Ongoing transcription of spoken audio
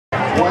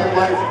White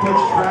lights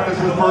push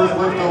Travis's first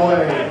lift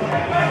away.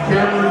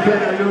 Cameron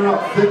Benner, you're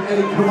up. Then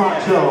Eddie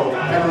Camacho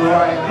and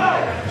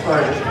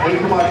Eddie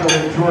Camacho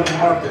and Jordan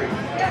Martin.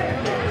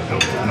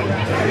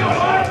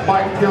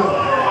 Mike Young,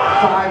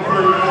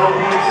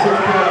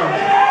 534.6 pounds.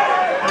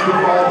 Good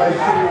ball by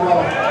City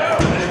Rock.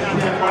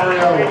 Cam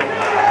Mario.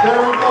 There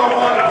we go,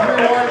 Mike.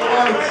 3 white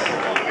lights.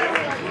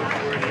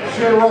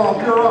 Roth,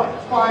 you're up.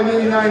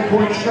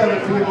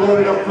 589.7 being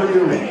loaded up for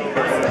you.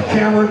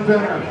 Cameron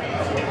Benner,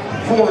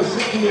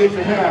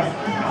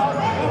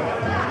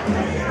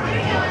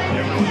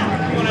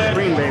 468.5.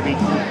 Green, baby.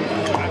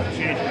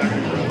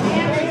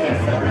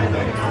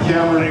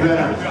 Cameron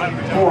Benner,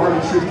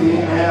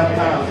 468.5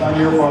 pounds on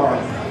your bar.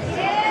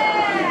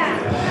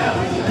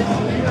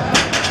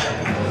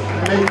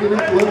 Making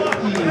it look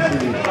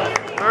easy.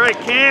 All right,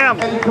 Cam.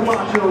 Eddie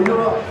Camacho,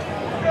 you're up.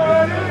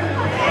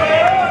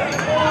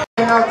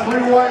 Out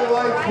 3 white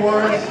lights for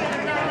us.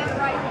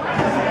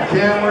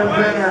 Cameron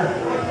Benner,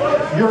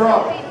 you're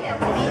up.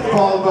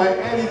 Followed by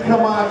Eddie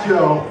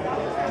Camacho.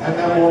 And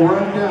then we'll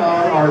run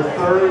down our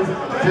third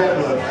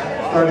deadlift,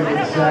 starting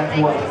with Zach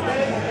White.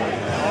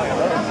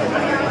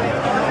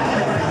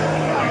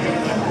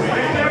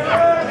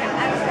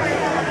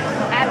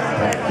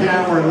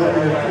 Cameron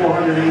looking at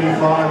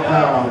 485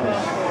 pounds.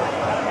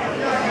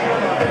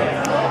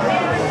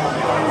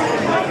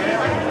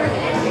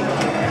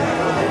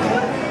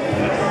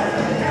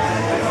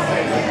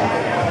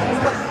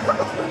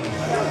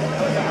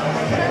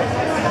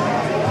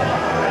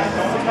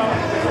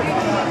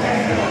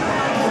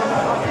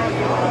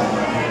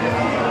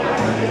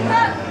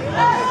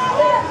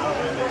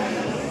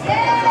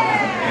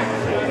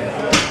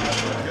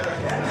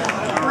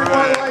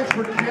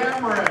 For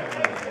Cameron.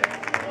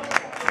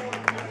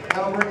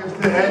 That'll bring us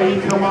to Eddie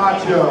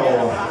Camacho.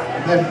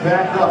 And then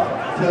back up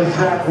to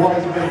Zach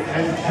Wiseman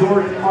and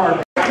Jordan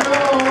Martin.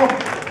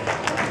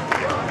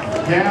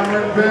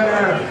 Cameron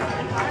Benner.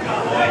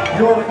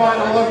 Your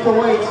final lift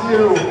awaits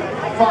you.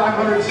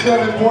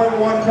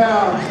 507.1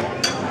 pounds.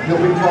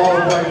 You'll be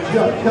followed by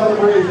Jeff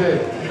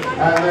Calabrese.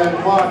 And then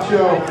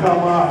Macho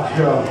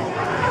Camacho.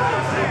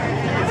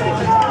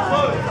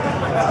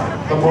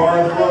 The bar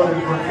is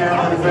loaded for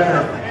Cameron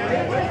Benner.